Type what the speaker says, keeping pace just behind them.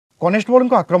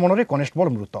Constable आक्रमण में constable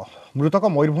मृतक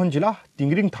मयूरभंज जिला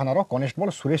तिंगरिंग थानार कनेस्टेबल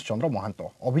सुरेश चंद्र महांत।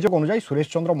 अभियोग अनुसार सुरेश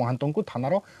चंद्र महांत को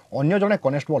थानार अन्य जड़े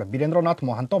कनेस्टेबल वीरेन्द्रनाथ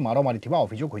महांत माड़ मारी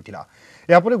अभियोग होता।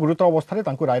 यापर गुरुतर अवस्था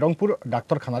रायरंगपुर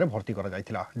डाक्तखाना भर्ती कर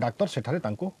डाक्तर सेठारे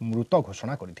मृत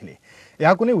घोषणा करते।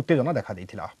 नहीं उत्तेजना देखा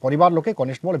परिवार लोके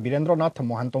कनेस्टेबल वीरेन्द्रनाथ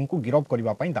महांत को गिरफ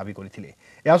करने दावी करते।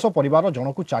 परिवार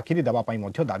जनक चाकरी देवाई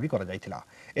दावी कर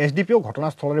एसडीपीओ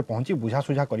घटनास्थल में पहुंची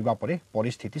बुझासुझा करने पर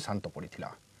परिस्थिति शांत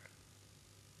पड़ा।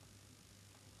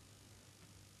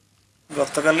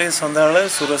 गतकाली सन्ध्या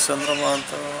सुरेश चंद्र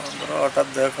महंत हठात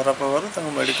देह खराब होगा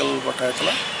मेडिकल पठाई।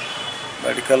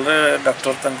 मेडिकल रे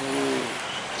डॉक्टर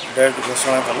डेड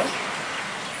घोषणा कला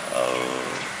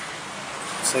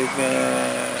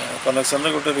कनेक्शन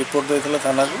रे गोटे रिपोर्ट देते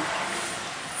थाना को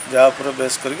जहाँपर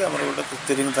बेस करके गोटे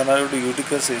तिरिंग थाना गोटे यूडी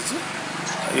केस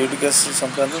यूडी केस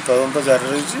संक्रांत तदंत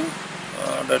जारी रही।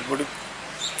 डेड बॉडी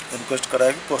इनक्वेस्ट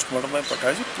कराई पोस्टमार्टम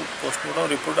पठाई। पोस्टमार्टम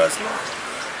रिपोर्ट आसला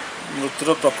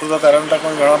मृत्युर प्रकृत कारणटा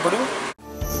कौन जना पड़ो।